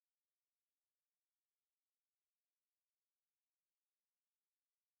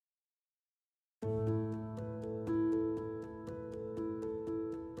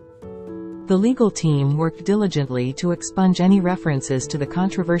The legal team worked diligently to expunge any references to the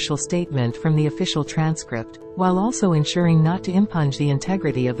controversial statement from the official transcript, while also ensuring not to impugn the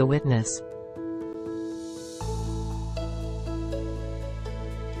integrity of the witness.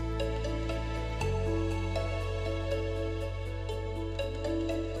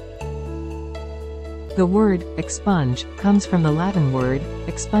 The word expunge comes from the Latin word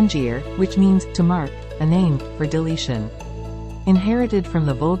expungere, which means to mark, a name for deletion. Inherited from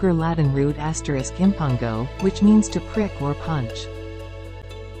the vulgar Latin root *impungo, which means to prick or punch.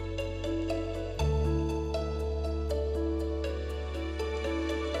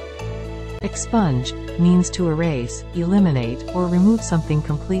 Expunge means to erase, eliminate, or remove something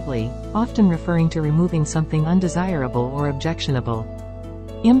completely, often referring to removing something undesirable or objectionable.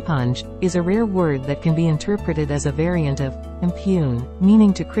 Impunge is a rare word that can be interpreted as a variant of impugn,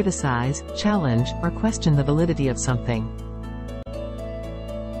 meaning to criticize, challenge, or question the validity of something.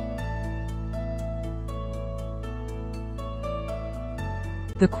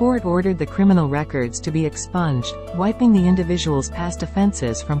 The court ordered the criminal records to be expunged, wiping the individual's past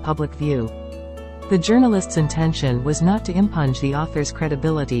offenses from public view. The journalist's intention was not to impugn the author's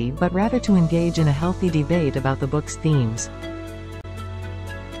credibility but rather to engage in a healthy debate about the book's themes.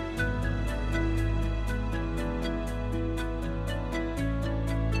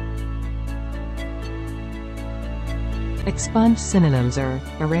 Expunge synonyms are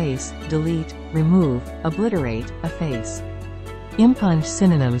erase, delete, remove, obliterate, efface. Impunge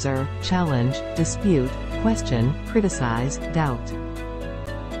synonyms are challenge, dispute, question, criticize, doubt.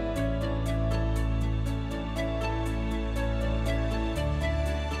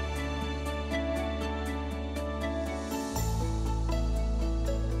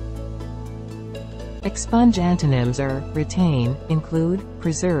 Expunge antonyms are retain, include,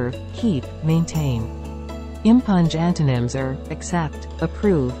 preserve, keep, maintain. Impunge antonyms are accept,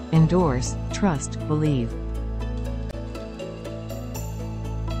 approve, endorse, trust, believe.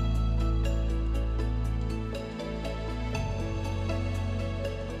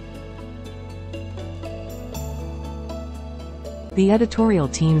 The editorial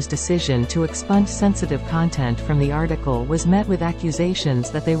team's decision to expunge sensitive content from the article was met with accusations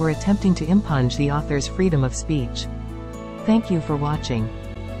that they were attempting to impugn the author's freedom of speech. Thank you for watching.